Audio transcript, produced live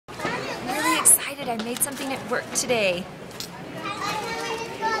excited. I made something at work today.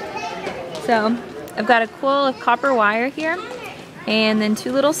 So I've got a coil of copper wire here and then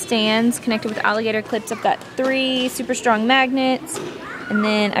 2 little stands connected with alligator clips. I've got 3 super strong magnets and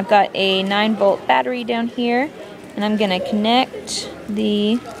then I've got a 9-volt battery down here, and I'm gonna connect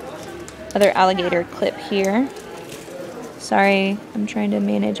the other alligator clip here. Sorry, I'm trying to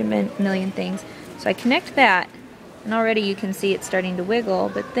manage a million things. So I connect that, and already you can see it's starting to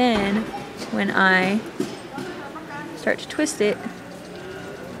wiggle, but then when I start to twist it,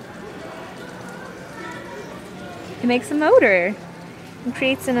 it makes a motor and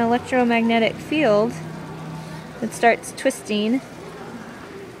creates an electromagnetic field that starts twisting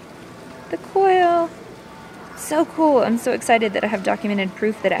the coil. So cool. I'm so excited that I have documented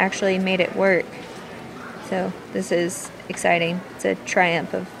proof that it actually made it work. So this is exciting. It's a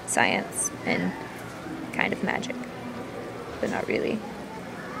triumph of science and kind of magic, but not really.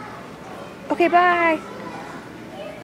 Okay, bye!